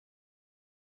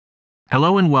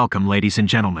Hello and welcome, ladies and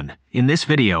gentlemen. In this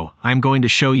video, I'm going to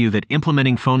show you that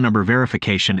implementing phone number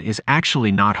verification is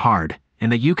actually not hard,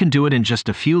 and that you can do it in just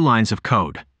a few lines of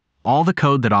code. All the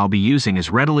code that I'll be using is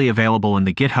readily available in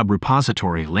the GitHub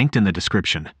repository linked in the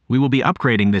description. We will be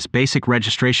upgrading this basic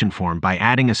registration form by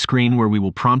adding a screen where we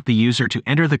will prompt the user to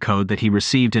enter the code that he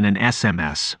received in an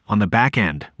SMS. On the back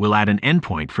end, we'll add an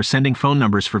endpoint for sending phone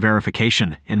numbers for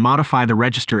verification and modify the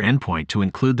register endpoint to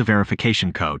include the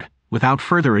verification code. Without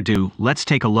further ado, let's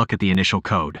take a look at the initial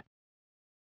code.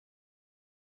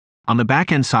 On the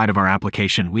back-end side of our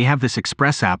application, we have this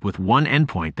Express app with one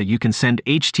endpoint that you can send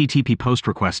HTTP post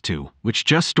request to, which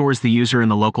just stores the user in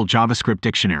the local JavaScript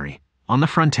dictionary. On the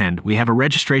front end, we have a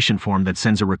registration form that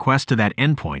sends a request to that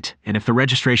endpoint, and if the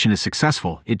registration is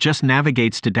successful, it just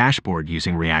navigates to dashboard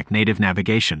using React Native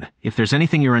navigation. If there's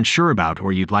anything you're unsure about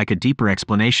or you'd like a deeper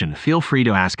explanation, feel free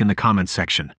to ask in the comments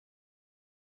section.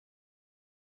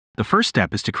 The first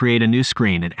step is to create a new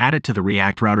screen and add it to the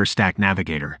React Router Stack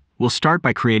Navigator. We'll start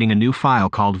by creating a new file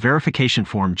called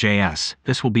verificationform.js.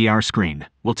 This will be our screen.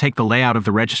 We'll take the layout of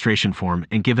the registration form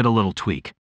and give it a little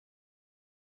tweak.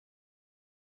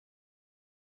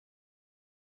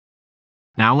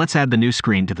 Now let's add the new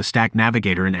screen to the Stack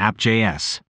Navigator in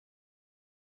app.js.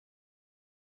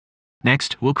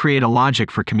 Next, we'll create a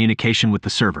logic for communication with the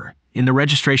server. In the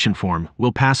registration form,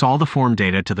 we'll pass all the form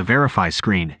data to the verify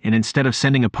screen, and instead of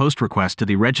sending a post request to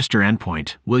the register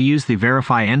endpoint, we'll use the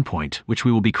verify endpoint, which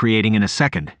we will be creating in a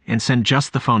second, and send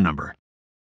just the phone number.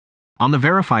 On the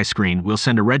verify screen, we'll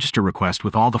send a register request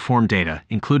with all the form data,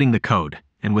 including the code,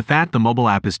 and with that, the mobile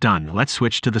app is done. Let's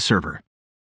switch to the server.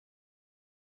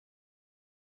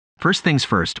 First things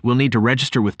first, we'll need to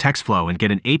register with TextFlow and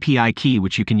get an API key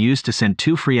which you can use to send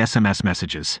 2 free SMS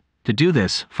messages. To do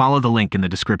this, follow the link in the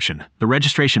description. The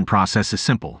registration process is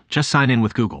simple. Just sign in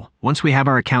with Google. Once we have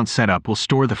our account set up, we'll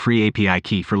store the free API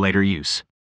key for later use.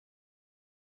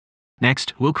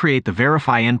 Next, we'll create the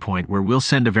verify endpoint where we'll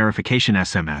send a verification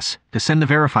SMS. To send the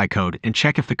verify code and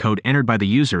check if the code entered by the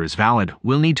user is valid,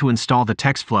 we'll need to install the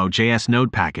TextFlow.js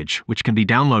node package, which can be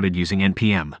downloaded using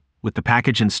npm. With the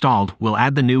package installed, we'll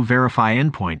add the new verify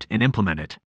endpoint and implement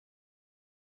it.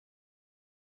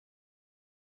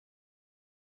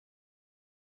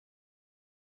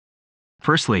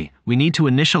 Firstly, we need to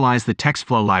initialize the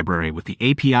TextFlow library with the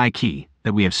API key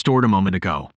that we have stored a moment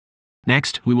ago.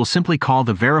 Next, we will simply call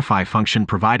the verify function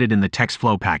provided in the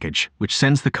TextFlow package, which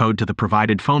sends the code to the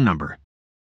provided phone number.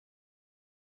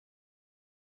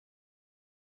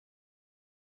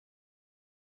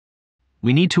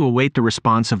 We need to await the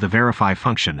response of the verify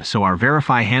function, so our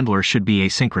verify handler should be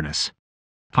asynchronous.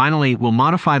 Finally, we'll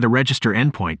modify the register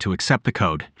endpoint to accept the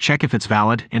code, check if it's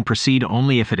valid, and proceed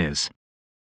only if it is.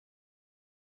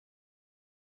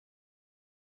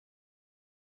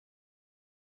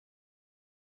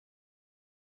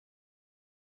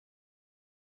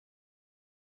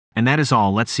 And that is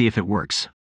all. Let's see if it works.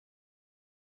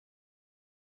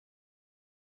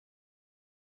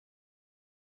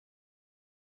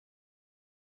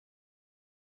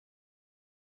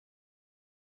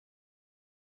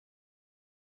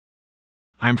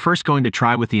 I'm first going to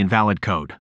try with the invalid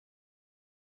code.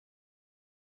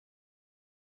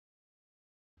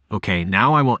 Okay,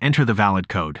 now I will enter the valid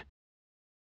code.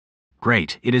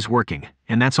 Great, it is working.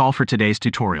 And that's all for today's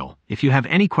tutorial. If you have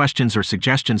any questions or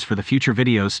suggestions for the future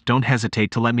videos, don't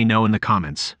hesitate to let me know in the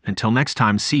comments. Until next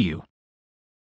time, see you.